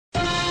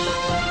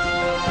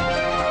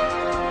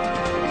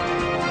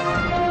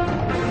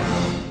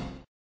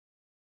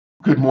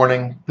Good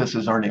morning. This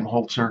is Arnim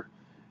Holzer.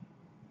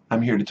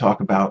 I'm here to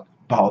talk about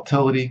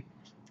volatility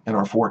and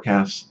our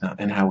forecasts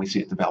and how we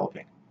see it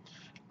developing.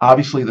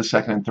 Obviously, the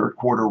second and third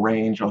quarter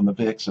range on the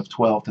VIX of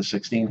 12 to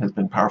 16 has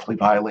been powerfully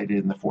violated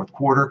in the fourth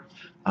quarter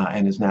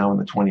and is now in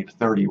the 20 to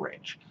 30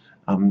 range.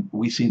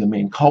 We see the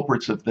main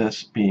culprits of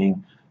this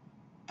being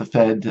the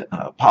Fed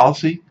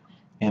policy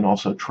and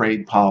also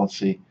trade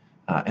policy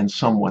and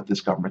somewhat this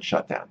government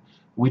shutdown.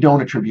 We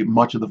don't attribute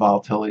much of the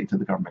volatility to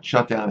the government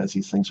shutdown, as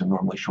these things are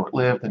normally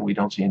short-lived, and we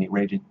don't see any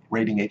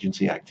rating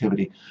agency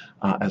activity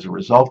as a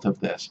result of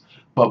this.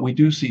 But we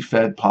do see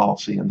Fed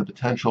policy and the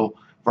potential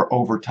for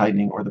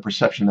over-tightening, or the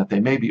perception that they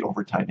may be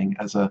over-tightening,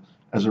 as a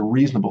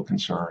reasonable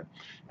concern.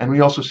 And we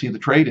also see the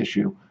trade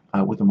issue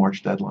with the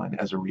March deadline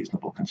as a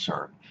reasonable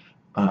concern.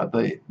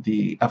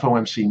 The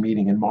FOMC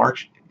meeting in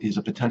March is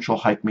a potential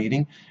hike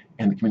meeting,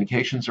 and the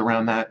communications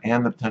around that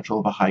and the potential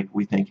of a hike,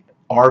 we think,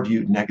 are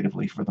viewed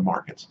negatively for the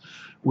markets.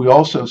 We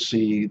also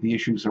see the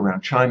issues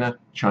around China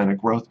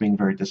growth being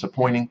very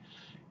disappointing,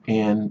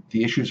 and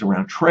the issues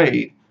around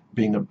trade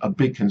being a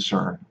big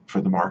concern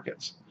for the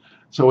markets.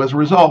 So as a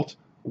result,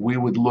 we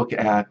would look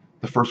at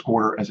the first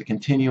quarter as a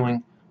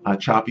continuing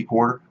choppy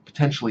quarter,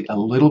 potentially a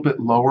little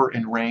bit lower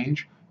in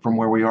range from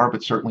where we are,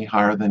 but certainly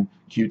higher than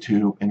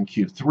Q2 and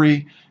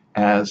Q3,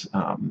 as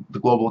the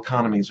global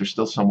economies are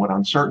still somewhat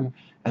uncertain,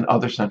 and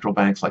other central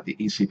banks like the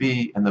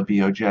ECB and the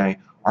BOJ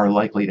are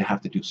likely to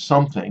have to do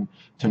something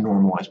to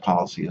normalize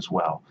policy as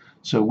well.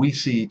 So we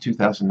see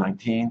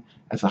 2019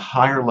 as a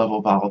higher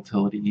level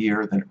volatility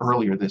year than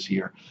earlier this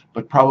year,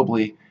 but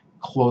probably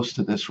close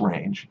to this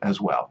range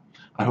as well.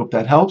 I hope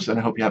that helps, and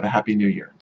I hope you have a happy new year.